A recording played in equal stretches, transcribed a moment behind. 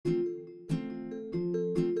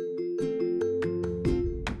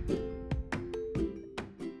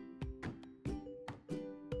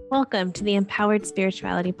Welcome to the Empowered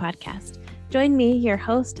Spirituality Podcast. Join me, your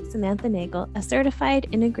host, Samantha Nagel, a certified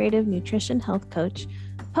integrative nutrition health coach,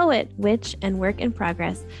 poet, witch, and work in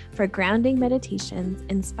progress for grounding meditations,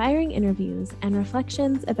 inspiring interviews, and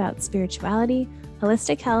reflections about spirituality,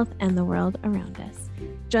 holistic health, and the world around us.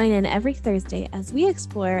 Join in every Thursday as we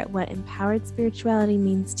explore what empowered spirituality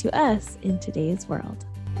means to us in today's world.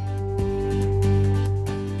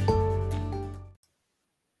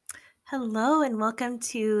 Hello, and welcome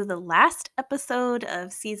to the last episode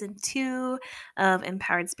of Season 2 of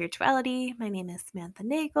Empowered Spirituality. My name is Samantha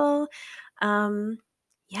Nagel. I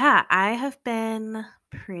have been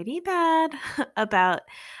pretty bad about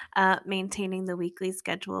maintaining the weekly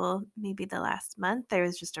schedule. Maybe the last month, there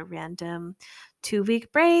was just a random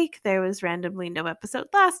 2-week break. There was randomly no episode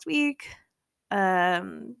last week.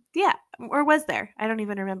 Or was there? I don't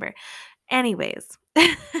even remember. Anyways,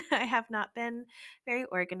 I have not been very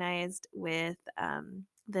organized with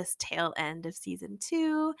this tail end of season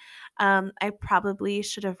 2. I probably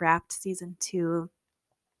should have wrapped season 2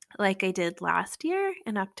 like I did last year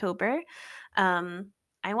in October. I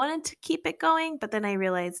wanted to keep it going, but then I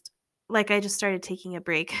realized I just started taking a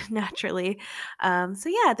break naturally.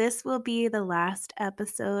 This will be the last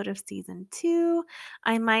episode of season 2.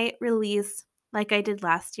 I might release, like I did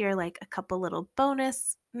last year, like a couple little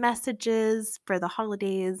bonus messages for the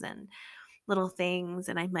holidays and little things,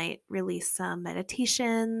 and I might release some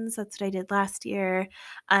meditations. That's what I did last year.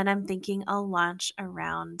 And I'm thinking I'll launch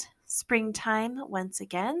around springtime once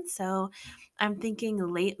again. So I'm thinking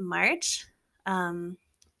late March. I'm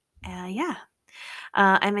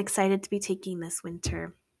excited to be taking this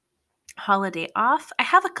winter holiday off. I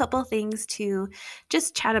have a couple things to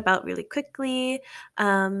just chat about really quickly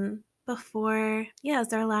before,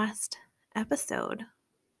 it's our last episode.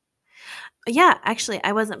 Yeah, actually,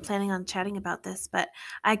 I wasn't planning on chatting about this, but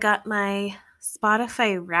I got my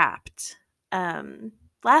Spotify Wrapped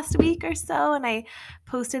last week or so, and I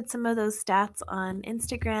posted some of those stats on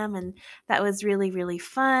Instagram, and that was really, really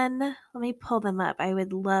fun. Let me pull them up. I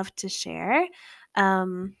would love to share.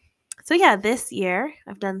 This year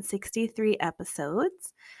I've done 63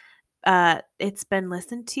 episodes. It's been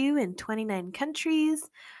listened to in 29 countries.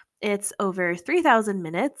 It's over 3,000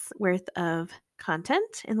 minutes worth of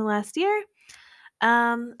content in the last year.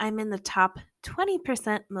 I'm in the top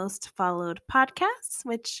 20% most followed podcasts,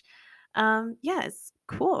 which, is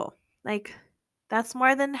cool. That's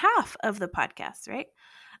more than half of the podcasts, right?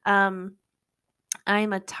 I'm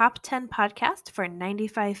a top 10 podcast for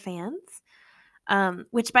 95 fans,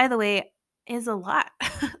 which, by the way, is a lot.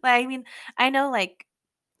 I know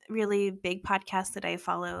really big podcasts that I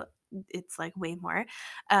follow, it's way more.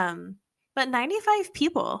 But 95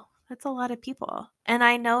 people, that's a lot of people. And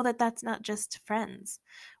I know that that's not just friends,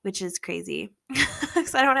 which is crazy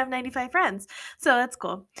because I don't have 95 friends. So that's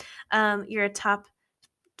cool. You're a top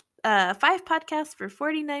 5 podcasts for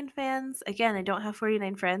 49 fans. Again, I don't have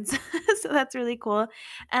 49 friends, so that's really cool.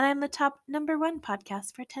 And I'm the top number 1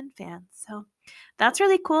 podcast for 10 fans. So that's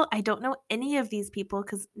really cool. I don't know any of these people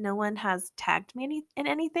because no one has tagged me in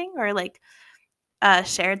anything or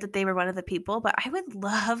shared that they were one of the people, but I would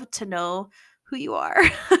love to know who you are.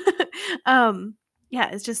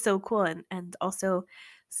 It's just so cool and also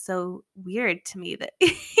so weird to me that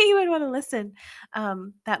you would want to listen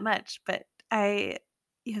that much, but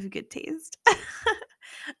you have good taste.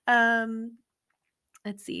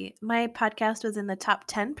 Let's see. My podcast was in the top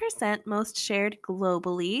 10% most shared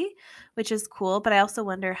globally, which is cool, but I also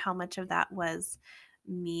wonder how much of that was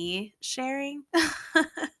me sharing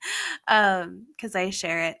because I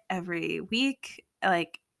share it every week. I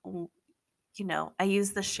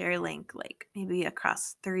use the share link maybe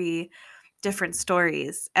across 3 different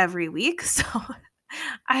stories every week. So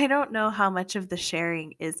I don't know how much of the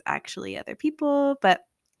sharing is actually other people, but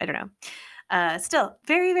I don't know. Still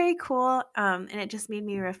very, very cool. And it just made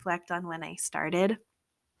me reflect on when I started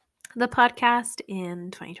the podcast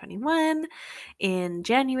in 2021. In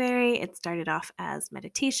January, it started off as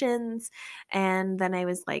meditations, and then I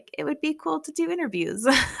was like, it would be cool to do interviews.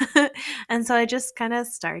 And so I just kind of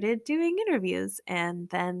started doing interviews, and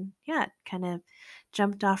then kind of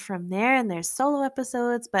jumped off from there. And there's solo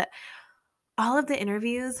episodes, but all of the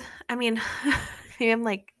interviews, maybe I'm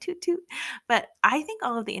like toot toot, but I think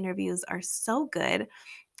all of the interviews are so good.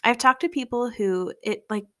 I've talked to people who it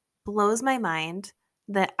blows my mind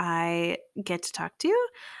that I get to talk to.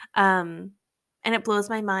 And it blows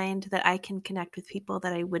my mind that I can connect with people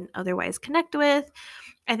that I wouldn't otherwise connect with.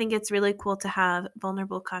 I think it's really cool to have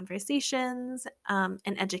vulnerable conversations and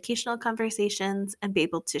educational conversations and be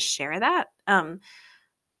able to share that. I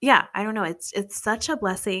don't know. It's such a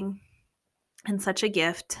blessing and such a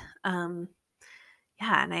gift.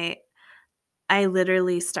 Yeah, and I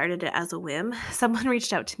literally started it as a whim. Someone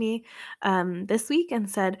reached out to me this week and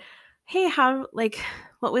said, "Hey, how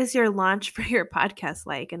what was your launch for your podcast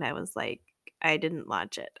like?" And I was like, "I didn't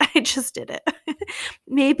launch it. I just did it."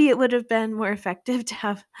 Maybe it would have been more effective to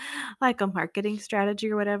have like a marketing strategy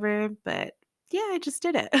or whatever, but yeah, I just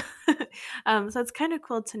did it. So it's kind of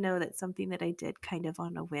cool to know that something that I did kind of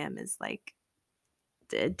on a whim is like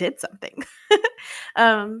did something.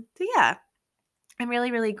 So yeah, I'm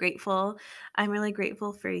really, really grateful. I'm really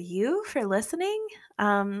grateful for you for listening.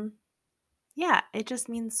 Um, yeah, it just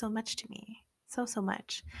means so much to me. So, so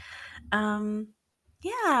much. Um,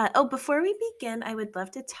 yeah. Oh, before we begin, I would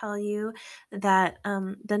love to tell you that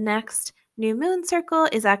the next new moon circle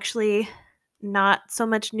is actually not so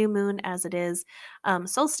much new moon as it is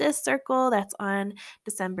solstice circle. That's on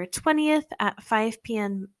December 20th at 5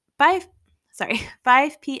 p.m. 5 sorry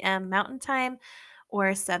 5 p.m. Mountain Time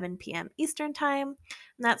or 7 p.m. Eastern Time. And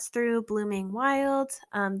that's through Blooming Wild.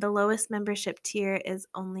 The lowest membership tier is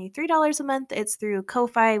only $3 a month. It's through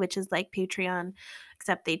Ko-Fi, which is like Patreon,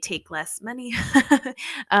 except they take less money.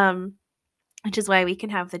 um, which is why we can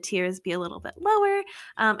have the tiers be a little bit lower.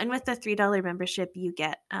 And with the $3 membership, you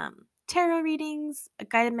get tarot readings,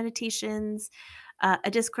 guided meditations, a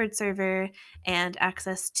Discord server, and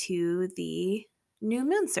access to the new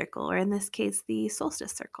moon circle, or in this case, the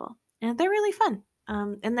solstice circle. And they're really fun.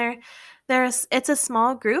 And it's a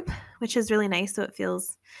small group, which is really nice. So it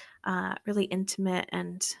feels really intimate,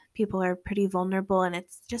 and people are pretty vulnerable, and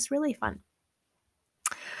it's just really fun.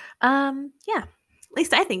 Yeah, at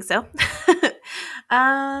least I think so.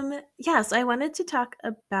 Yeah, so I wanted to talk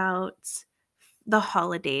about the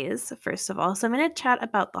holidays first of all. So I'm going to chat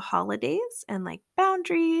about the holidays and like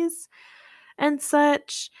boundaries and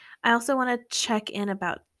such. I also want to check in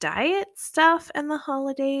about diet stuff and the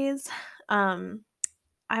holidays. Um,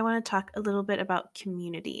 I want to talk a little bit about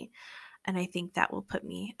community, and I think that will put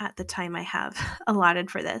me at the time I have allotted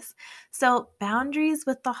for this. So, boundaries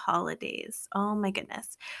with the holidays. Oh my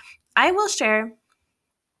goodness. I will share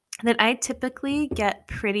that I typically get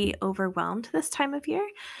pretty overwhelmed this time of year.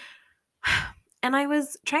 And I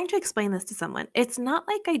was trying to explain this to someone. It's not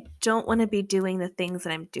like I don't want to be doing the things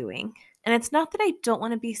that I'm doing. And it's not that I don't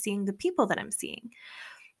want to be seeing the people that I'm seeing.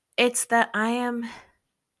 It's that I am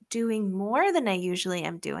doing more than I usually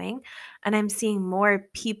am doing. And I'm seeing more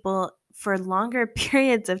people for longer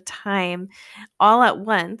periods of time all at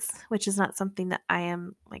once, which is not something that I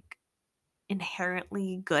am like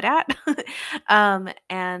inherently good at.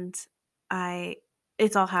 And I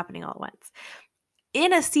it's all happening all at once.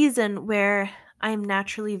 In a season where I'm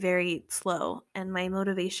naturally very slow and my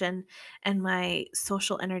motivation and my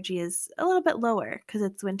social energy is a little bit lower because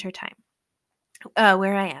it's winter time,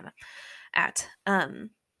 where I am at.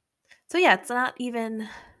 So yeah, it's not even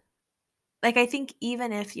like I think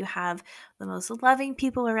even if you have the most loving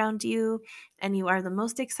people around you and you are the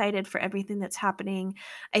most excited for everything that's happening,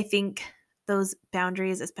 I think those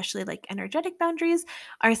boundaries, especially like energetic boundaries,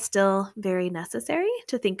 are still very necessary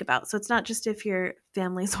to think about. So it's not just if your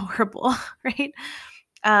family's horrible, right?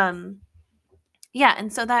 Um yeah,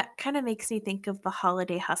 and so that kind of makes me think of the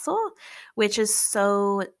holiday hustle, which is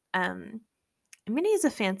so I'm going to use a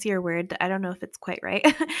fancier word that I don't know if it's quite right.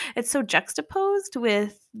 It's so juxtaposed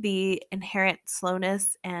with the inherent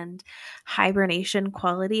slowness and hibernation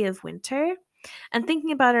quality of winter. And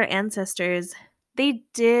thinking about our ancestors, they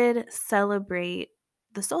did celebrate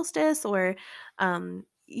the solstice or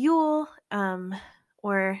Yule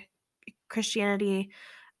or Christianity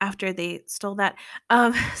after they stole that,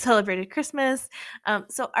 celebrated Christmas.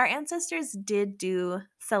 So our ancestors did do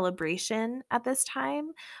celebration at this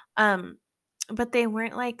time. Um, but they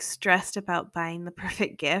weren't like stressed about buying the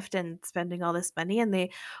perfect gift and spending all this money, and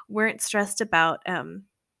they weren't stressed about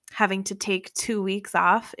having to take 2 weeks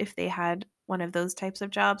off if they had one of those types of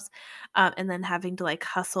jobs, and then having to like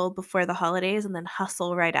hustle before the holidays and then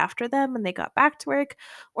hustle right after them when they got back to work,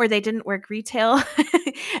 or they didn't work retail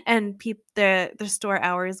and their store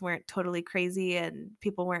hours weren't totally crazy and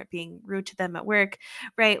people weren't being rude to them at work,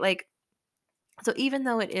 right? Like, so even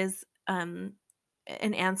though it is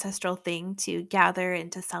an ancestral thing to gather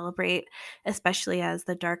and to celebrate, especially as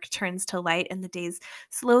the dark turns to light and the days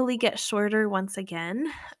slowly get shorter once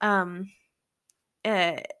again. Um,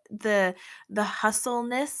 uh, the the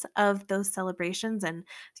hustleness of those celebrations and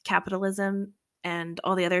capitalism and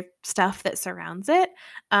all the other stuff that surrounds it,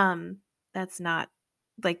 um, that's not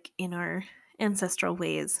like in our ancestral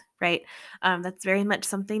ways, right? That's very much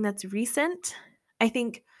something that's recent. I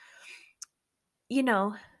think, you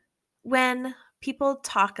know, when people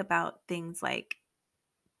talk about things like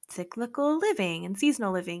cyclical living and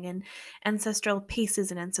seasonal living and ancestral paces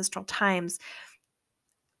and ancestral times,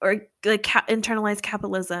 or like internalized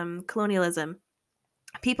capitalism, colonialism,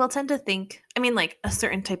 people tend to think, I mean, like a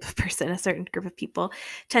certain type of person, a certain group of people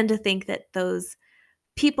tend to think that those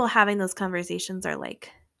people having those conversations are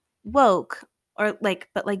like woke, or like,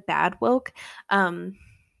 but like bad woke. Um,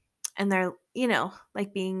 and they're,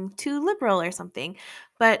 like being too liberal or something.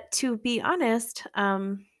 But to be honest,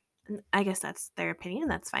 I guess that's their opinion,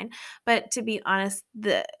 that's fine. But to be honest,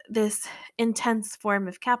 this intense form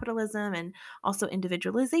of capitalism and also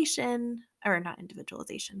individualization, or not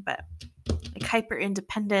individualization, but like hyper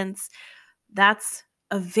independence, that's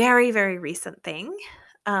a very, very recent thing.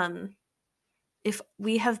 Um, if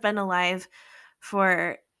we have been alive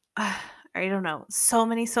for I don't know, so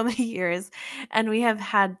many years, and we have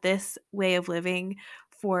had this way of living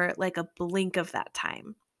for like a blink of that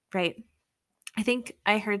time, right? I think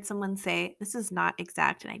I heard someone say, this is not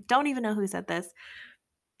exact, and I don't even know who said this,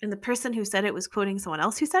 and the person who said it was quoting someone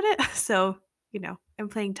else who said it. So, I'm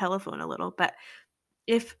playing telephone a little, but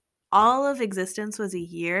if all of existence was a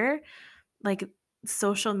year, like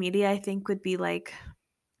social media, I think would be like,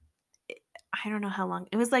 I don't know how long.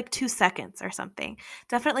 It was like 2 seconds or something.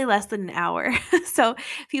 Definitely less than an hour. So,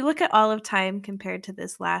 if you look at all of time compared to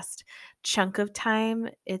this last chunk of time,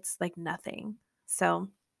 it's like nothing. So,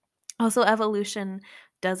 also evolution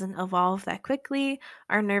doesn't evolve that quickly.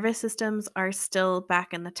 Our nervous systems are still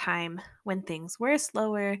back in the time when things were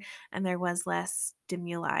slower and there was less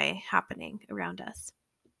stimuli happening around us.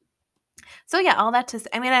 So, yeah, all that to say,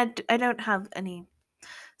 I mean, I don't have any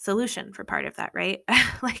solution for part of that, right?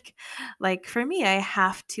 like like for me, I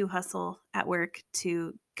have to hustle at work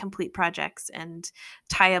to complete projects and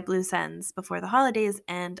tie up loose ends before the holidays,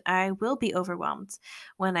 and I will be overwhelmed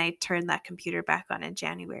when I turn that computer back on in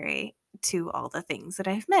January to all the things that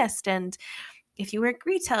I've missed. And if you work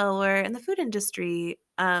retail or in the food industry,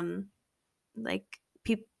 like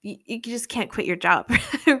people, you just can't quit your job,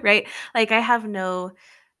 right? Like I have no,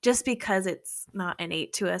 just because it's not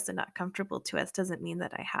innate to us and not comfortable to us doesn't mean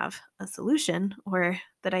that I have a solution or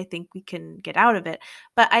that I think we can get out of it.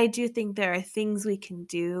 But I do think there are things we can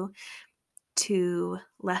do to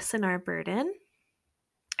lessen our burden.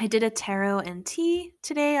 I did a tarot and tea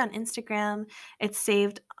today on Instagram. It's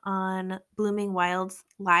saved on Blooming Wild's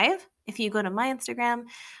live. If you go to my Instagram,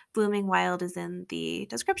 Blooming Wild is in the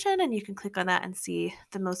description, and you can click on that and see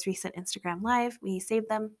the most recent Instagram live. We saved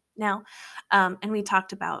them now. And we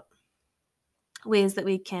talked about ways that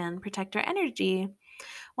we can protect our energy.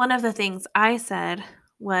 One of the things I said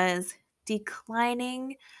was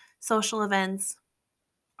declining social events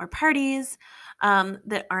or parties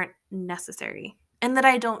that aren't necessary and that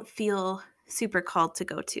I don't feel super called to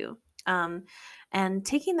go to. Um, and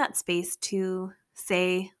taking that space to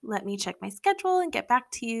say, let me check my schedule and get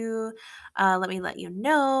back to you. Let me let you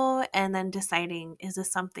know. And then deciding, is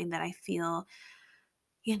this something that I feel,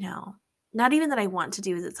 you know, not even that I want to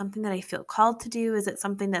do? Is it something that I feel called to do? Is it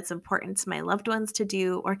something that's important to my loved ones to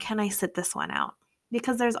do? Or can I sit this one out?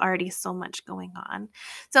 Because there's already so much going on.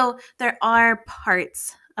 So there are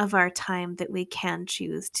parts of our time that we can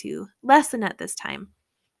choose to lessen at this time.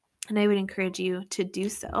 And I would encourage you to do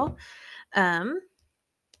so. Um,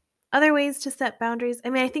 Other ways to set boundaries. I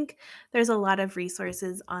mean, I think there's a lot of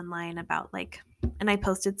resources online about like, and I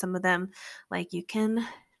posted some of them, like you can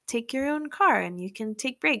take your own car and you can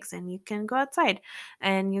take breaks and you can go outside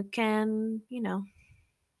and you can,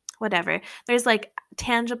 whatever. There's like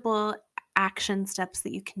tangible action steps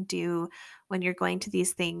that you can do when you're going to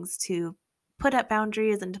these things to put up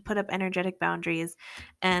boundaries and to put up energetic boundaries.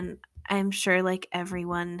 And I'm sure like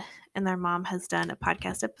everyone and their mom has done a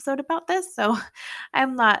podcast episode about this. So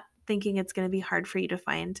I'm not thinking it's going to be hard for you to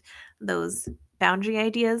find those boundary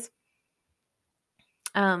ideas.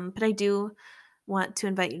 But I do want to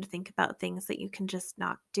invite you to think about things that you can just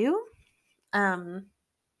not do. Um,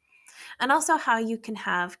 and also how you can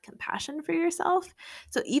have compassion for yourself.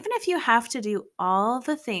 So even if you have to do all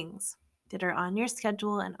the things that are on your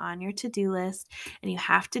schedule and on your to-do list, and you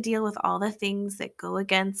have to deal with all the things that go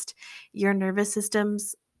against your nervous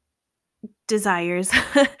system's desires,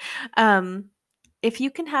 um, if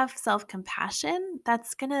you can have self-compassion,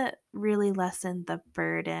 that's going to really lessen the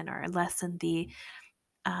burden or lessen the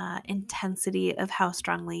intensity of how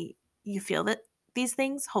strongly you feel that these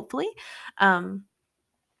things, hopefully. Um,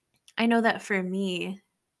 I know that for me,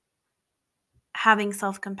 having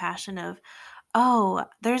self-compassion of, oh,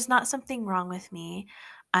 there's not something wrong with me.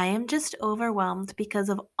 I am just overwhelmed because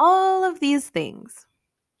of all of these things.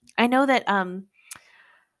 I know that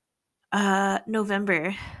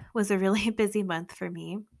November was a really busy month for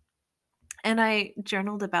me, and I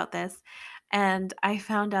journaled about this, and I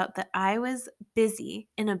found out that I was busy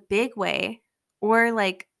in a big way, or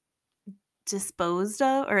like disposed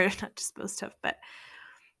of, or not disposed of, but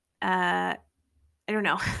uh I don't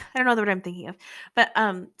know. I don't know the word I'm thinking of. But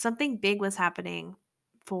something big was happening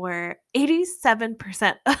for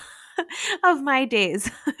 87% of my days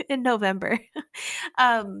in November.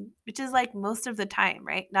 Which is like most of the time,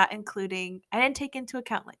 right? Not including I didn't take into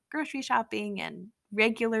account like grocery shopping and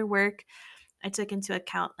regular work. I took into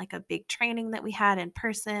account like a big training that we had in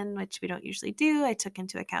person, which we don't usually do. I took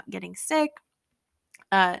into account getting sick.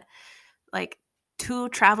 Uh like 2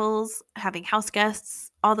 travels, having house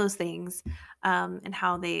guests, all those things, and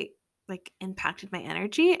how they like impacted my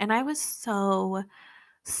energy. And I was so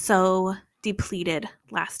depleted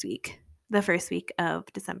last week, the first week of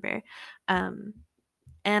December. Um,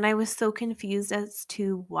 and I was so confused as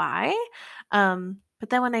to why. But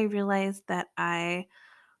then when I realized that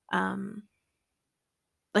um,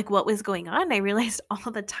 like what was going on, I realized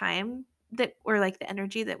all the time that or like the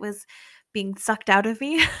energy that was being sucked out of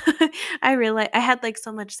me. I realized I had like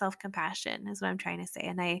so much self-compassion is what I'm trying to say.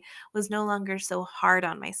 And I was no longer so hard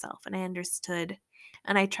on myself and I understood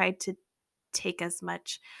and I tried to take as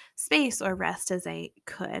much space or rest as I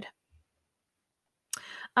could.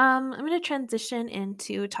 I'm going to transition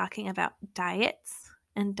into talking about diets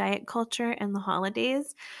and diet culture and the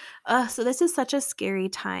holidays. So this is such a scary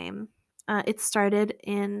time. It started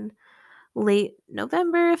in late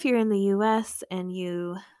November if you're in the US and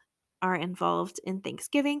you are involved in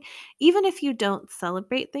Thanksgiving. Even if you don't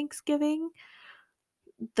celebrate Thanksgiving,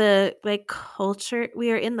 the like culture,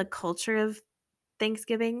 we are in the culture of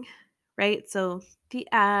Thanksgiving, right? So the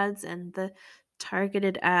ads and the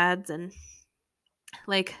targeted ads and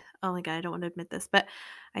like, oh my God, I don't want to admit this, but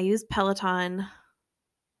I use Peloton.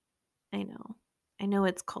 I know. I know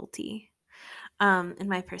it's culty, in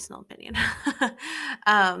my personal opinion.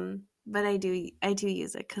 But I do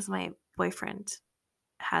use it because my boyfriend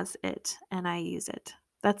has it and I use it.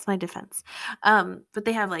 That's my defense. But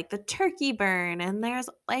they have like the turkey burn and there's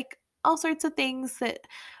like all sorts of things that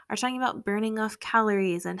are talking about burning off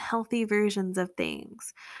calories and healthy versions of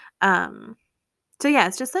things. Um, so yeah,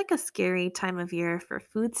 it's just like a scary time of year for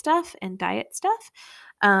food stuff and diet stuff.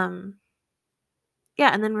 Um,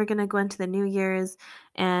 yeah, and then we're going to go into the New Year's,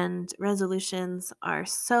 and resolutions are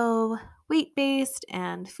so weight based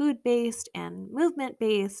and food based and movement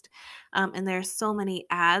based. And there's so many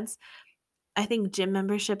ads. I think gym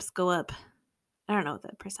memberships go up, I don't know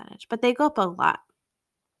the percentage, but they go up a lot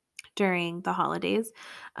during the holidays,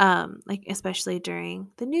 like especially during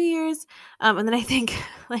the New Year's. And then I think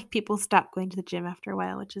like people stop going to the gym after a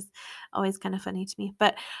while, which is always kind of funny to me.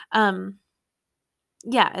 But um,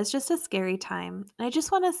 yeah, it's just a scary time. And I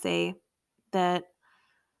just want to say that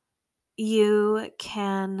you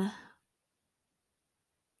can,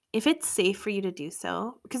 if it's safe for you to do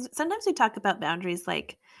so, because sometimes we talk about boundaries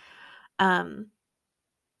um,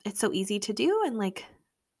 it's so easy to do and like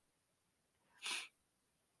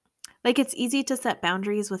it's easy to set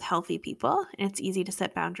boundaries with healthy people and it's easy to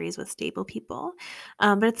set boundaries with stable people.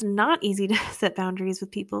 But it's not easy to set boundaries with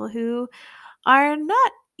people who are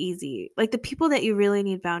not easy. Like the people that you really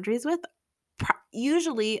need boundaries with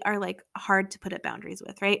usually are like hard to put up boundaries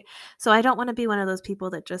with, right? So I don't want to be one of those people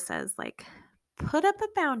that just says like put up a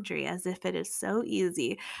boundary as if it is so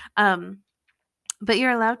easy. Um, but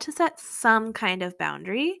you're allowed to set some kind of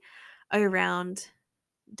boundary around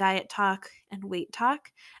diet talk and weight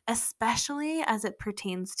talk, especially as it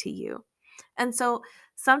pertains to you. And so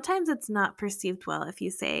sometimes it's not perceived well if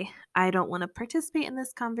you say, I don't want to participate in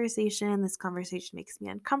this conversation. This conversation makes me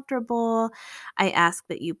uncomfortable. I ask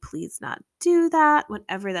that you please not do that,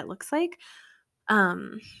 whatever that looks like.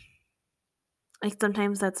 Um, like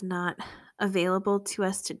sometimes that's not available to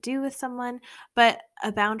us to do with someone, but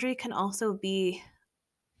a boundary can also be,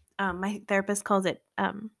 my therapist calls it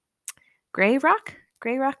gray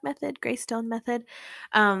gray rock method, gray stone method,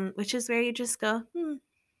 which is where you just go,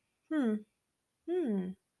 hmm,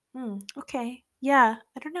 hmm, okay, yeah,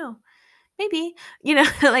 I don't know, maybe,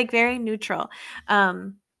 like very neutral.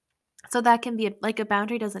 Um, so that can be like a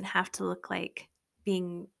boundary doesn't have to look like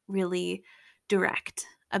being really direct.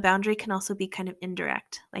 A boundary can also be kind of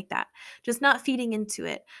indirect, like that, just not feeding into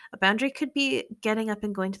it. A boundary could be getting up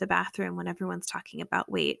and going to the bathroom when everyone's talking about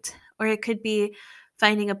weight, or it could be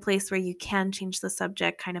finding a place where you can change the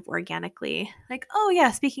subject kind of organically. Like, oh, yeah,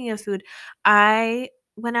 speaking of food, I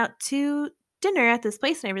went out to dinner at this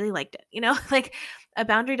place and I really liked it. Like a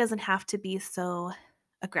boundary doesn't have to be so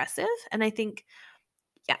aggressive. And I think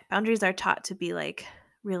yeah, boundaries are taught to be like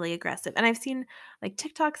really aggressive. And I've seen like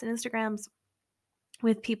TikToks and Instagrams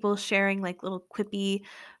with people sharing like little quippy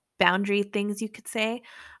boundary things you could say.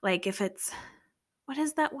 Like if it's, what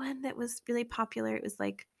is that one that was really popular? It was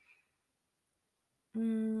like,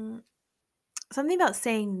 mm, something about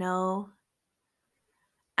saying no,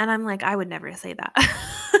 and I'm like, I would never say that.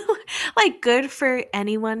 Like, good for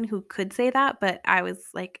anyone who could say that, but I was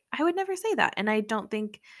like, I would never say that, and I don't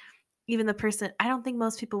think I don't think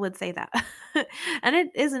most people would say that. And it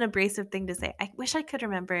is an abrasive thing to say. I wish I could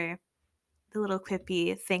remember the little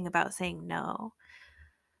quippy thing about saying no.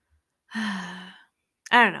 I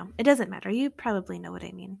don't know. It doesn't matter. You probably know what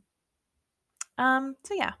I mean.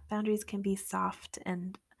 So yeah, boundaries can be soft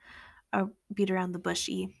and beat around the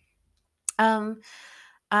bushy. Um,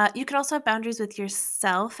 you can also have boundaries with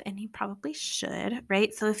yourself, and you probably should,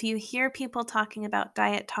 right? So if you hear people talking about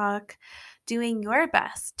diet talk, doing your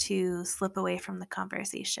best to slip away from the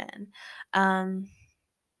conversation, um,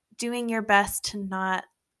 doing your best to not,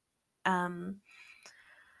 I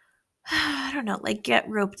don't know, like get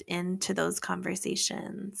roped into those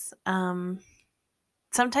conversations.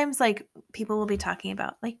 Sometimes like people will be talking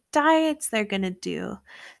about like diets they're going to do,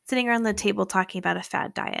 sitting around the table talking about a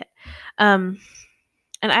fad diet. Um,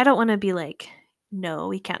 and I don't want to be like, no,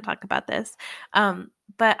 we can't talk about this.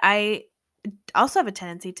 But I also have a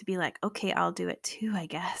tendency to be like, okay, I'll do it too, I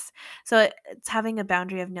guess. So it's having a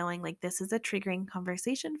boundary of knowing like this is a triggering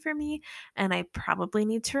conversation for me, and I probably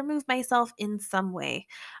need to remove myself in some way,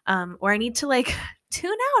 or I need to like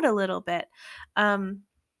tune out a little bit. Um,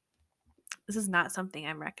 this is not something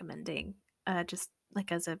I'm recommending, just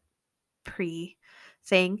like as a pre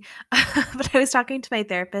thing. But I was talking to my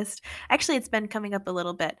therapist. Actually, it's been coming up a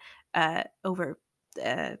little bit over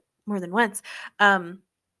uh, more than once. Um,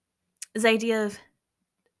 this idea of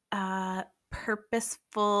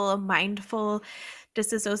purposeful, mindful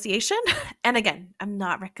disassociation. And again, I'm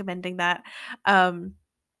not recommending that. Um,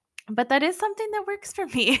 but that is something that works for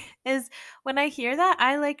me is when I hear that,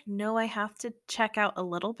 I like know I have to check out a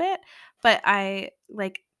little bit, but I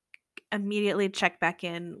like immediately check back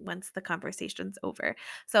in once the conversation's over.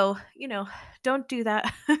 So, don't do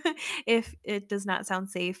that if it does not sound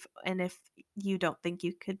safe and if you don't think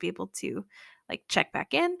you could be able to like check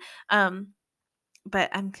back in. But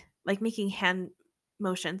I'm like making hand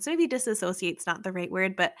motions. So maybe disassociate's not the right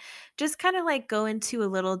word, but just kind of like go into a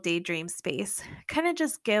little daydream space. Kind of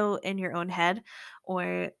just go in your own head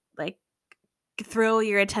or like throw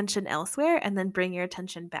your attention elsewhere and then bring your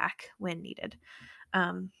attention back when needed.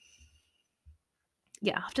 Um,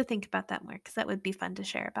 yeah, I'll have to think about that more because that would be fun to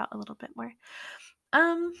share about a little bit more.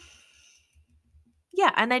 Um,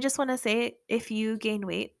 yeah, and I just want to say if you gain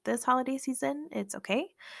weight this holiday season, it's okay.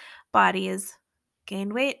 Bodies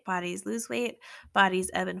gain weight, bodies lose weight, bodies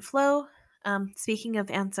ebb and flow. Speaking of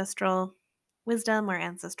ancestral wisdom or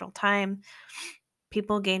ancestral time,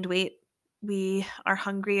 people gained weight. We are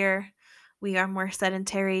hungrier. We are more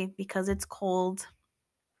sedentary because it's cold.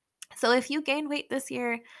 So if you gain weight this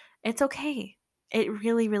year, it's okay. It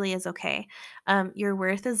really, really is okay. Your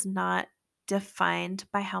worth is not defined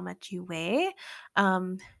by how much you weigh.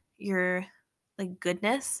 Your like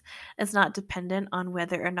goodness is not dependent on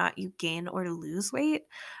whether or not you gain or lose weight.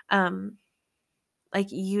 Um,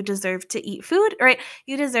 like you deserve to eat food, right?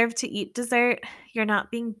 You deserve to eat dessert. You're not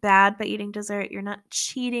being bad by eating dessert. You're not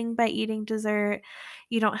cheating by eating dessert.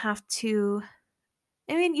 You don't have to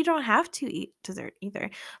you don't have to eat dessert either,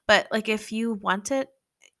 but, like, if you want it,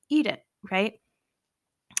 eat it, right?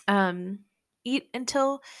 Um, Eat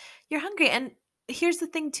until you're hungry, and here's the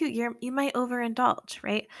thing too, you might overindulge,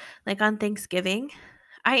 right? Like, on Thanksgiving,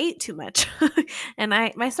 I ate too much, and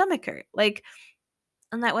my stomach hurt, like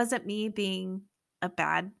and that wasn't me being a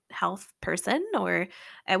bad health person, or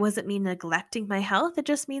it wasn't me neglecting my health, it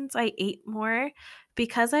just means I ate more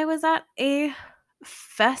because I was at a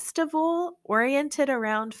festival oriented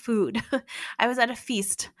around food. I was at a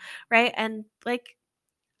feast, right? And, like,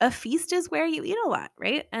 a feast is where you eat a lot,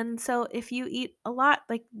 right? And so if you eat a lot,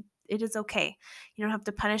 like, it is okay. You don't have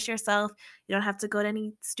to punish yourself. You don't have to go to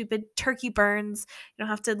any stupid turkey burns. You don't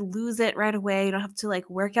have to lose it right away. You don't have to like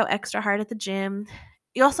work out extra hard at the gym.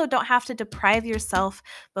 You also don't have to deprive yourself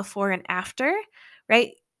before and after,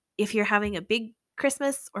 right? If you're having a big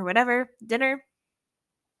Christmas or whatever dinner,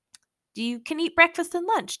 you can eat breakfast and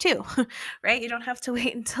lunch too, right? You don't have to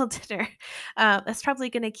wait until dinner. That's probably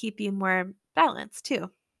going to keep you more balanced too.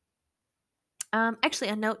 Actually,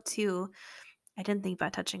 a note too, I didn't think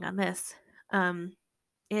about touching on this,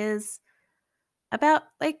 is about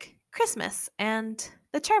like Christmas and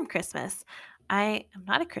the term Christmas. I am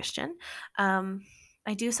not a Christian. Um,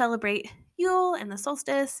 I do celebrate Yule and the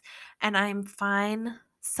solstice, and I'm fine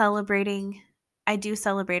celebrating. I do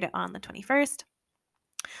celebrate it on the 21st.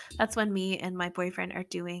 That's when me and my boyfriend are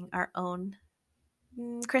doing our own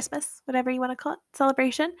Christmas, whatever you want to call it,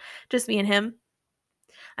 celebration. Just me and him.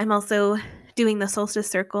 I'm also doing the solstice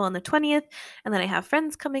circle on the 20th, and then I have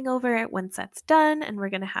friends coming over once that's done, and we're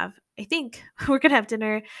gonna have, I think we're gonna have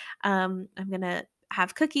dinner. I'm gonna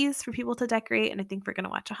have cookies for people to decorate, and I think we're gonna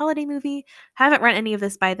watch a holiday movie. Haven't run any of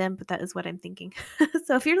this by them, but that is what I'm thinking.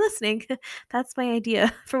 So if you're listening, that's my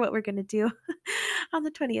idea for what we're gonna do on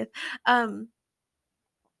the 20th. Um,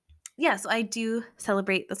 yeah, so I do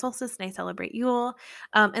celebrate the solstice and I celebrate Yule.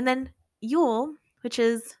 And then Yule, which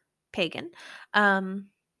is pagan, um,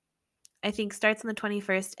 I think starts on the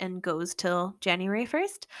 21st and goes till January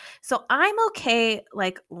 1st. So I'm okay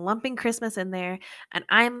like lumping Christmas in there, and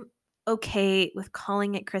I'm okay with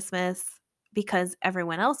calling it Christmas because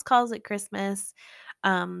everyone else calls it Christmas.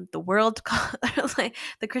 The world like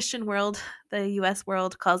the Christian world, the US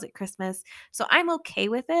world calls it Christmas. So I'm okay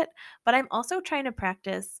with it, but I'm also trying to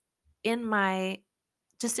practice in my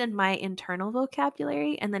just in my internal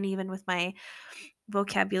vocabulary, and then even with my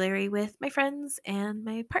vocabulary with my friends and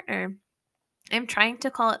my partner. I'm trying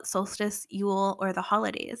to call it solstice, Yule, or the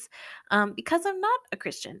holidays, because I'm not a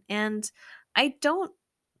Christian and I don't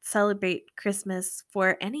celebrate Christmas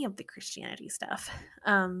for any of the Christianity stuff.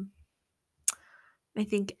 Um, I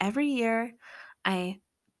think every year I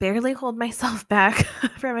barely hold myself back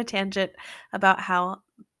from a tangent about how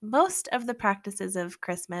most of the practices of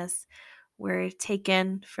Christmas were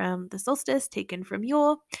taken from the solstice, taken from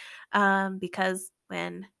Yule, because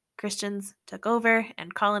when Christians took over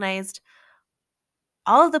and colonized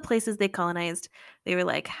all of the places they colonized, they were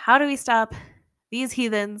like, how do we stop these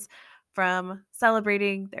heathens from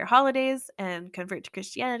celebrating their holidays and convert to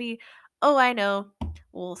Christianity? Oh, I know.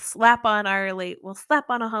 We'll slap on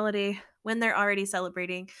a holiday when they're already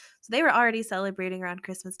celebrating. So they were already celebrating around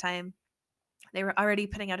Christmas time. They were already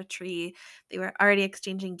putting out a tree. They were already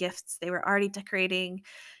exchanging gifts. They were already decorating.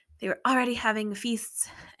 They were already having feasts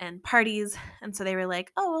and parties. And so they were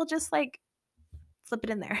like, oh, we'll just like slip it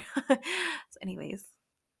in there. So, anyways,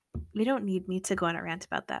 we don't need me to go on a rant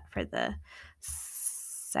about that for the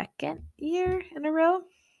second year in a row.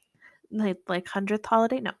 Like 100th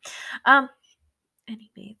holiday? No. Um,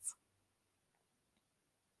 anyways.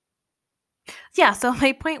 Yeah, so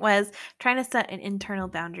my point was trying to set an internal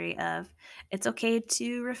boundary of it's okay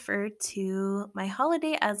to refer to my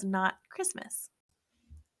holiday as not Christmas.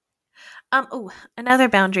 Oh, another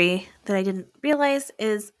boundary that I didn't realize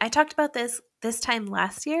is I talked about this time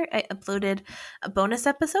last year. I uploaded a bonus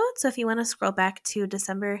episode. So if you want to scroll back to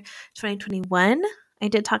December 2021, I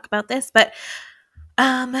did talk about this, but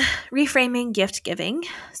um reframing gift giving.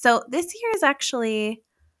 So this year is actually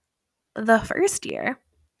the first year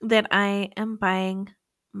that I am buying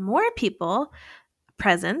more people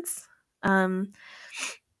presents.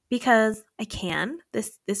 Because I can.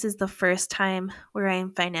 This is the first time where I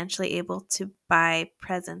am financially able to buy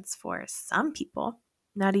presents for some people,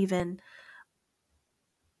 not even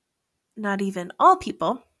all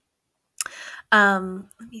people. Let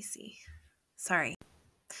me see. Sorry.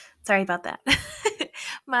 Sorry about that.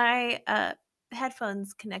 My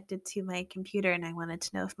headphones connected to my computer and I wanted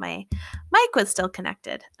to know if my mic was still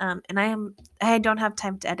connected. And I don't have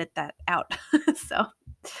time to edit that out. So,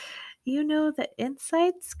 you know the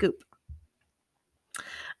inside scoop.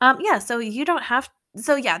 Yeah, so you don't have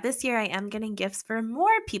so yeah, this year I am getting gifts for more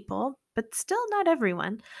people, but still not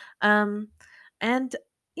everyone. Um and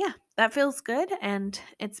yeah, that feels good and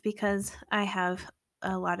it's because I have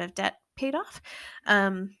a lot of debt paid off.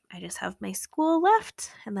 I just have my school left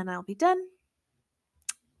and then I'll be done.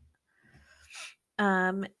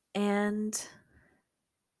 Um and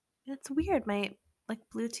it's weird my like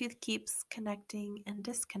Bluetooth keeps connecting and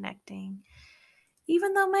disconnecting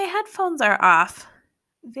even though my headphones are off.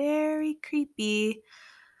 Very creepy.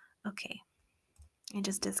 Okay. I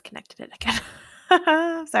just disconnected it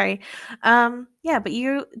again. Sorry. Yeah, but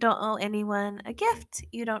you don't owe anyone a gift.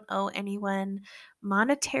 You don't owe anyone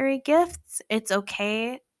monetary gifts. It's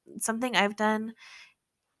okay. Something I've done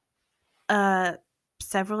uh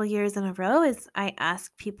several years in a row is I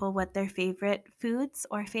ask people what their favorite foods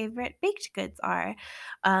or favorite baked goods are.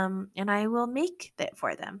 And I will make that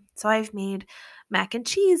for them. So I've made mac and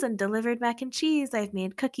cheese and delivered mac and cheese. I've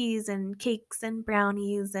made cookies and cakes and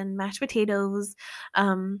brownies and mashed potatoes,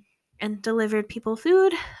 and delivered people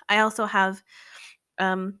food. I also have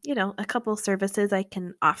a couple services I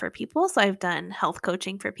can offer people. So I've done health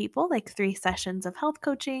coaching for people, like 3 sessions of health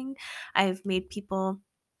coaching. I've made people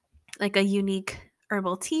like a unique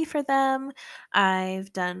herbal tea for them.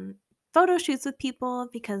 I've done photo shoots with people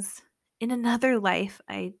because in another life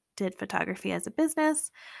I did photography as a business,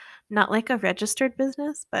 not like a registered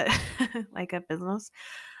business, but like a business.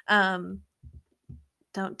 Um,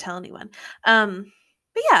 don't tell anyone. Um,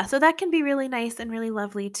 But yeah, so that can be really nice and really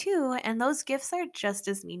lovely too. And those gifts are just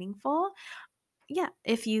as meaningful. Yeah,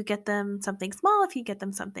 if you get them something small, if you get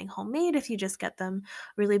them something homemade, if you just get them a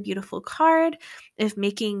really beautiful card, if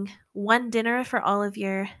making one dinner for all of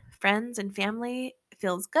your friends and family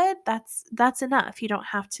feels good, that's enough. You don't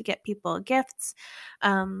have to get people gifts.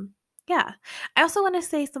 Um, yeah. I also want to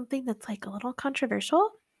say something that's like a little controversial,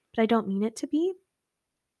 but I don't mean it to be,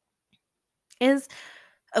 is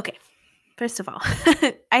okay. First of all,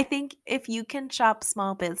 I think if you can shop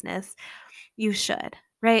small business, you should,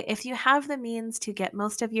 right? If you have the means to get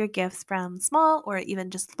most of your gifts from small or even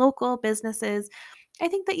just local businesses, I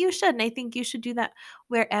think that you should. And I think you should do that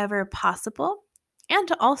wherever possible.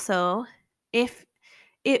 And also, if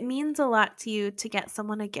it means a lot to you to get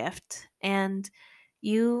someone a gift and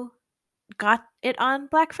you got it on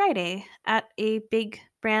Black Friday at a big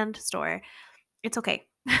brand store, it's okay.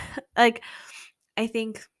 Like, I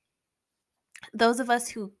think those of us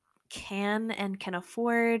who can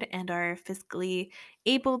afford and are fiscally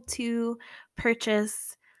able to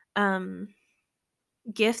purchase um,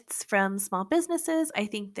 gifts from small businesses, I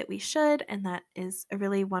think that we should, and that is a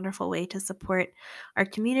really wonderful way to support our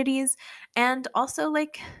communities. And also,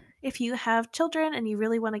 like, if you have children and you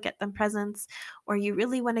really want to get them presents, or you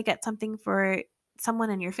really want to get something for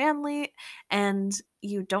someone in your family and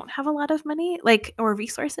you don't have a lot of money, like, or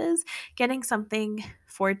resources, getting something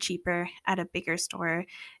for cheaper at a bigger store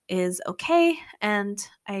is okay. And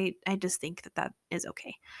I just think that that is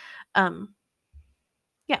okay. Um,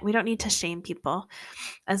 yeah, we don't need to shame people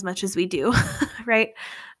as much as we do, right?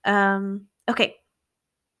 Okay.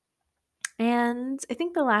 And I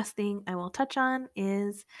think the last thing I will touch on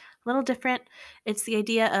is a little different. It's the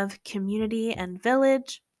idea of community and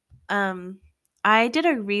village. Um, I did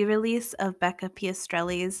a re release of Becca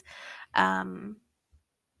Piastrelli's um,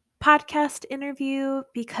 podcast interview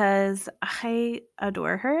because I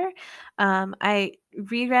adore her. I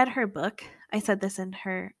reread her book. I said this in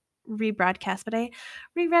her rebroadcast, but I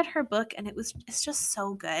reread her book and it's just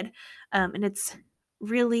so good. And it's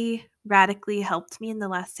really radically helped me in the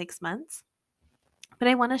last 6 months. But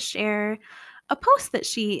I want to share a post that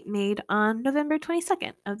she made on November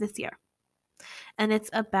 22nd of this year. And it's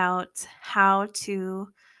about how to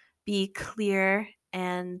be clear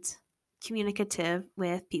and communicative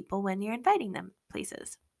with people when you're inviting them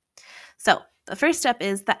places. So, the first step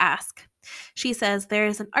is the ask. She says there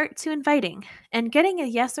is an art to inviting, and getting a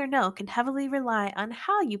yes or no can heavily rely on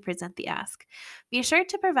how you present the ask. Be sure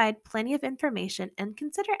to provide plenty of information and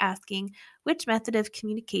consider asking which method of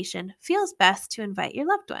communication feels best to invite your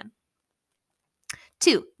loved one.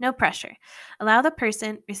 2. No pressure. Allow the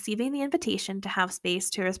person receiving the invitation to have space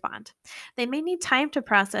to respond. They may need time to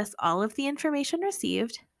process all of the information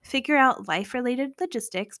received, figure out life related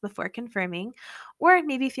logistics before confirming, or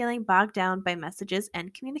maybe feeling bogged down by messages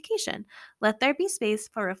and communication. Let there be space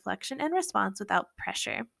for reflection and response without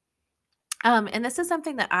pressure. And this is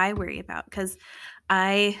something that I worry about because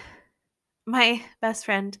my best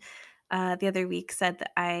friend the other week said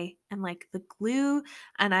that I am like the glue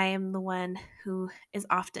and I am the one who is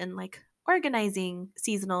often like organizing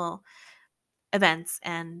seasonal events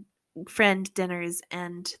and friend dinners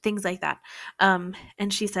and things like that. And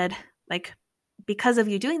she said, like, because of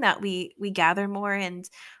you doing that, we gather more and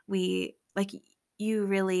we like you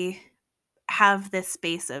really have this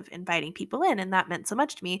space of inviting people in, and that meant so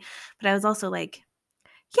much to me. But I was also like,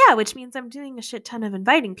 yeah, which means I'm doing a shit ton of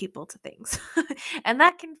inviting people to things. And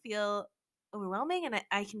that can feel overwhelming and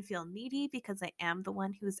I can feel needy because I am the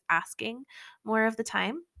one who's asking more of the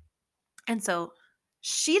time. And so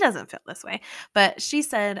she doesn't feel this way, but she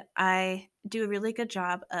said I do a really good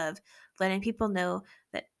job of letting people know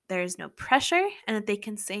that there's no pressure and that they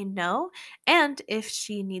can say no. And if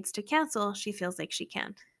she needs to cancel, she feels like she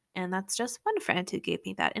can. And that's just one friend who gave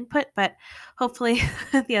me that input, but hopefully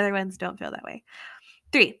the other ones don't feel that way.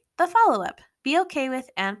 3. The follow up. Be okay with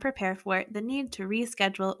and prepare for the need to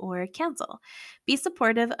reschedule or cancel. Be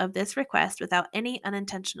supportive of this request without any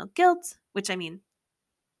unintentional guilt, which I mean,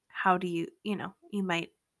 how do you might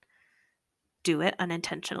do it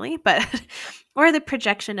unintentionally, but or the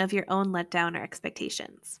projection of your own letdown or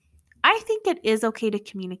expectations. I think it is okay to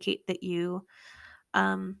communicate that you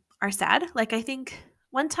are sad. Like, I think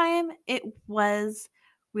one time it was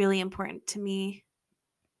really important to me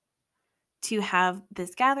to have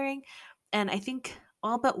this gathering. And I think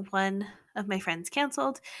all but one of my friends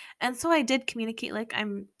canceled. And so I did communicate like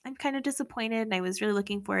I'm kind of disappointed and I was really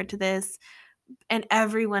looking forward to this. And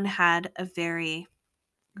everyone had a very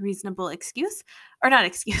reasonable excuse or not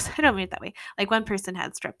excuse. I don't mean it that way. Like one person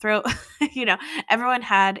had strep throat, everyone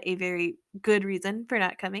had a very good reason for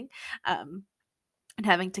not coming. Um and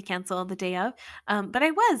having to cancel the day of. But I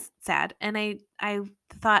was sad, and I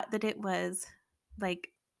thought that it was like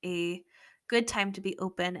a good time to be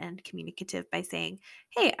open and communicative by saying,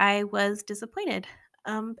 "Hey, I was disappointed."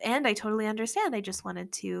 And I totally understand. I just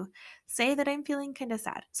wanted to say that I'm feeling kind of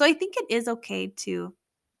sad. So I think it is okay to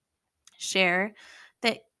share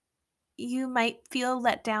that you might feel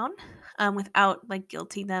let down, without like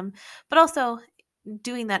guilting them, but also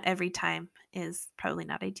doing that every time is probably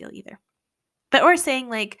not ideal either. But or saying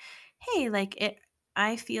like, "Hey, like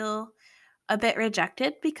I feel a bit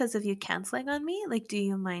rejected because of you canceling on me. Like, do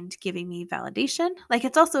you mind giving me validation?" Like,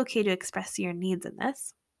 it's also okay to express your needs in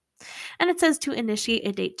this. And it says to initiate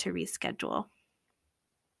a date to reschedule.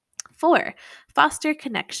 4. Foster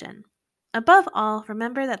connection. Above all,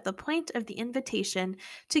 remember that the point of the invitation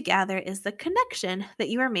to gather is the connection that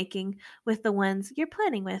you are making with the ones you're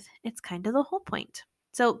planning with. It's kind of the whole point.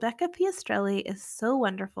 So, Becca Piastrelli is so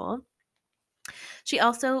wonderful. She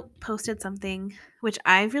also posted something which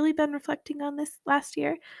I've really been reflecting on this last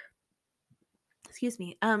year. Excuse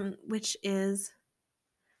me. Which is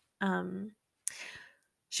um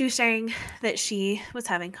she was sharing that she was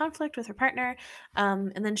having conflict with her partner,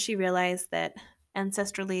 and then she realized that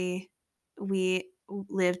ancestrally we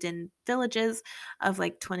lived in villages of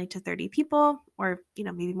like 20 to 30 people, or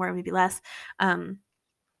maybe more, maybe less. Um,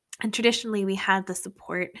 and traditionally, we had the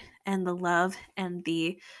support and the love and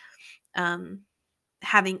the um,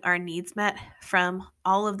 having our needs met from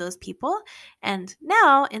all of those people. And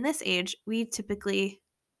now, in this age, we typically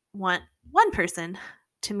want one person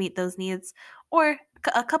to meet those needs, or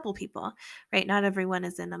a couple people, right? Not everyone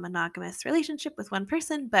is in a monogamous relationship with one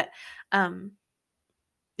person, but um,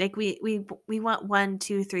 like we want one,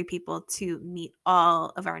 two, three people to meet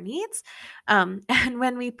all of our needs. And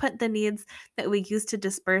when we put the needs that we used to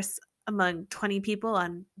disperse among 20 people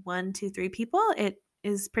on one, two, three people, it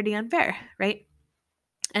is pretty unfair, right?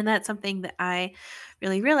 And that's something that I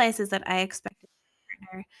really realize, is that I expect a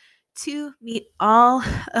partner to meet all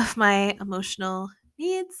of my emotional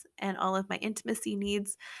needs and all of my intimacy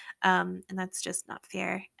needs. And that's just not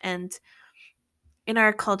fair. And in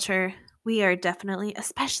our culture, we are definitely,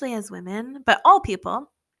 especially as women, but all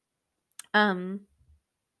people, um,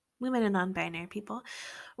 women and non binary people,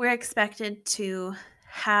 we're expected to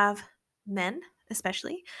have men,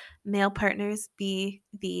 especially male partners, be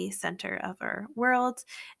the center of our world.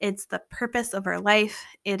 It's the purpose of our life,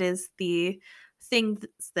 it is the things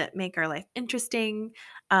that make our life interesting.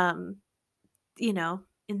 Um, in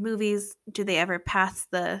movies, do they ever pass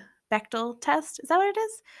the Bechdel test? Is that what it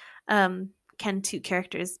is? Can two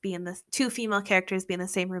female characters be in the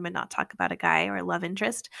same room and not talk about a guy or a love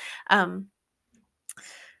interest? Um,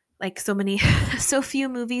 like so many so few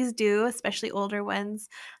movies do, especially older ones.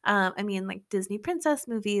 I mean, like Disney princess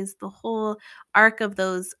movies, the whole arc of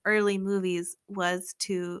those early movies was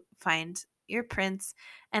to find your prince,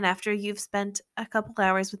 and after you've spent a couple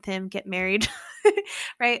hours with him, get married.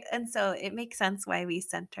 Right? And so it makes sense why we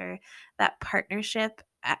center that partnership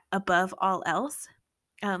above all else.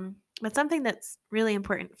 But something that's really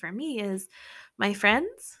important for me is my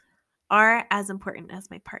friends are as important as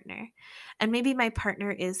my partner. And maybe my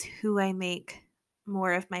partner is who I make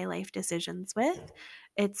more of my life decisions with.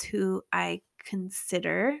 It's who I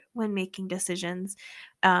consider when making decisions.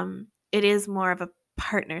 It is more of a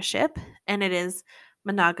partnership, and it is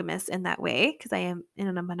monogamous in that way because I am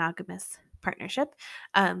in a monogamous partnership.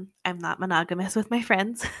 I'm not monogamous with my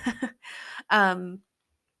friends, um,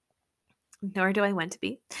 nor do I want to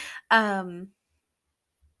be. Um,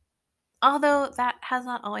 Although that has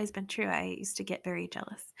not always been true. I used to get very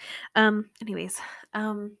jealous. Anyways,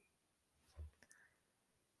 um,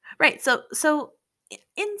 right. So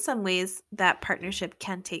in some ways, that partnership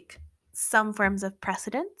can take some forms of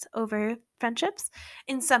precedence over friendships.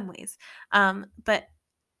 In some ways, but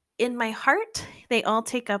in my heart, they all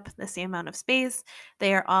take up the same amount of space.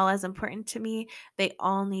 They are all as important to me. They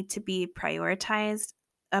all need to be prioritized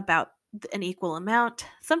about an equal amount.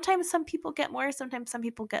 Sometimes some people get more, sometimes some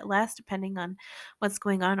people get less, depending on what's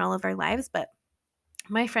going on in all of our lives. But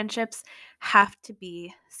my friendships have to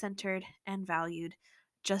be centered and valued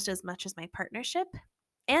just as much as my partnership.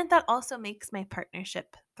 And that also makes my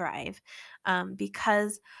partnership thrive,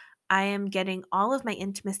 because I am getting all of my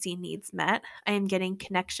intimacy needs met. I am getting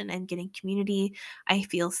connection and getting community. I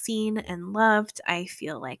feel seen and loved. I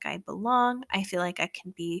feel like I belong. I feel like I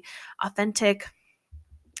can be authentic.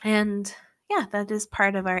 And yeah, that is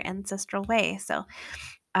part of our ancestral way. So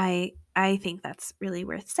I think that's really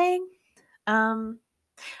worth saying. Um,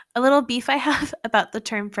 a little beef I have about the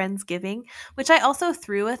term Friendsgiving, which I also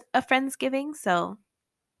threw a Friendsgiving, so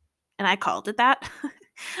and I called it that.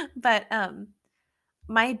 But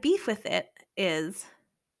my beef with it is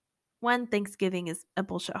one, Thanksgiving is a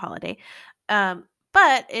bullshit holiday.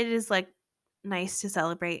 But it is like nice to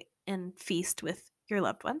celebrate and feast with your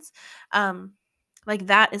loved ones. Like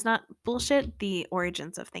that is not bullshit. The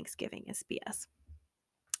origins of Thanksgiving is BS.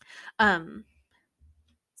 Um,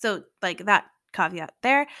 so like that caveat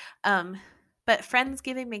there. Um, but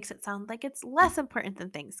Friendsgiving makes it sound like it's less important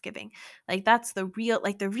than Thanksgiving. Like that's the real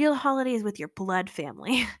holiday is with your blood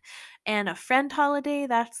family. And a friend holiday,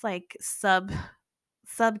 that's like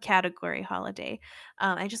subcategory holiday.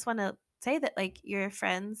 I just want to say that like my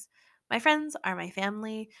friends are my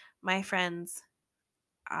family. My friends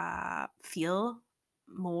feel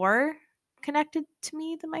more connected to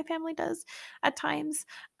me than my family does at times.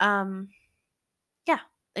 Um, yeah,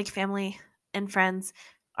 like family and friends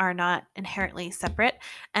are not inherently separate.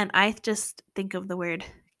 And I just think of the word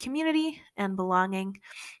community and belonging,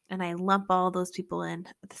 and I lump all those people in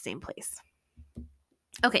at the same place.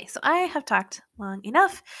 Okay, so I have talked long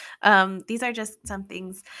enough. These are just some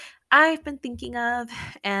things I've been thinking of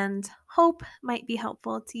and hope might be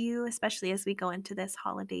helpful to you, especially as we go into this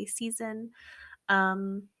holiday season.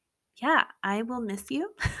 Um, yeah, I will miss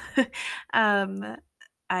you. um,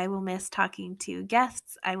 I will miss talking to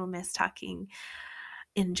guests. I will miss talking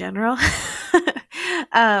in general.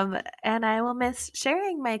 And I will miss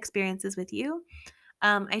sharing my experiences with you.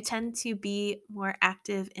 I tend to be more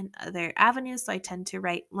active in other avenues, so I tend to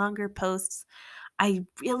write longer posts. I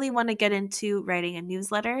really want to get into writing a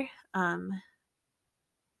newsletter,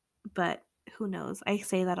 but who knows? I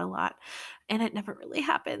say that a lot, and it never really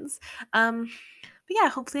happens. But yeah,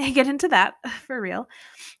 hopefully I get into that for real.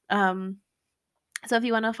 Um, so if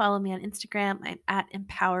you want to follow me on Instagram, I'm at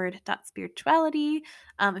empowered.spirituality.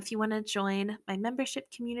 If you want to join my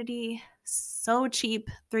membership community, so cheap,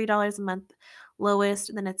 $3 a month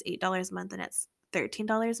lowest, then it's $8 a month, and it's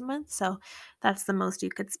 $13 a month. So that's the most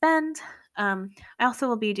you could spend. I also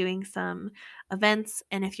will be doing some events,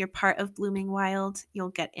 and if you're part of Blooming Wild, you'll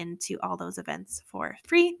get into all those events for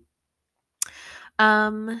free.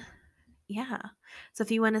 Um, yeah. So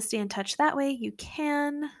if you want to stay in touch that way, you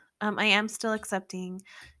can. I am still accepting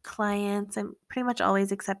clients. I'm pretty much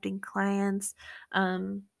always accepting clients.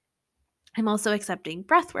 Um, I'm also accepting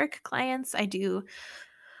breathwork clients. I do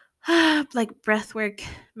like breathwork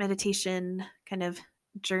meditation kind of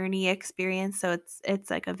journey experience. So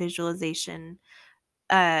it's like a visualization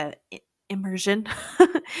immersion.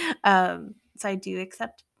 So I do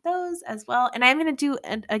accept those as well. And I'm going to do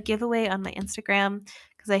a giveaway on my Instagram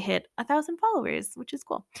because I hit 1,000 followers, which is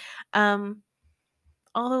cool. Um,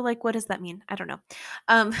 Although, like, what does that mean? I don't know.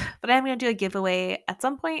 But I'm going to do a giveaway at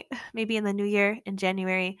some point, maybe in the new year in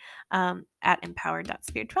January, at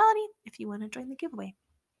empowered.spirituality if you want to join the giveaway.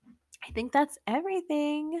 I think that's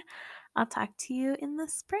everything. I'll talk to you in the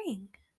spring.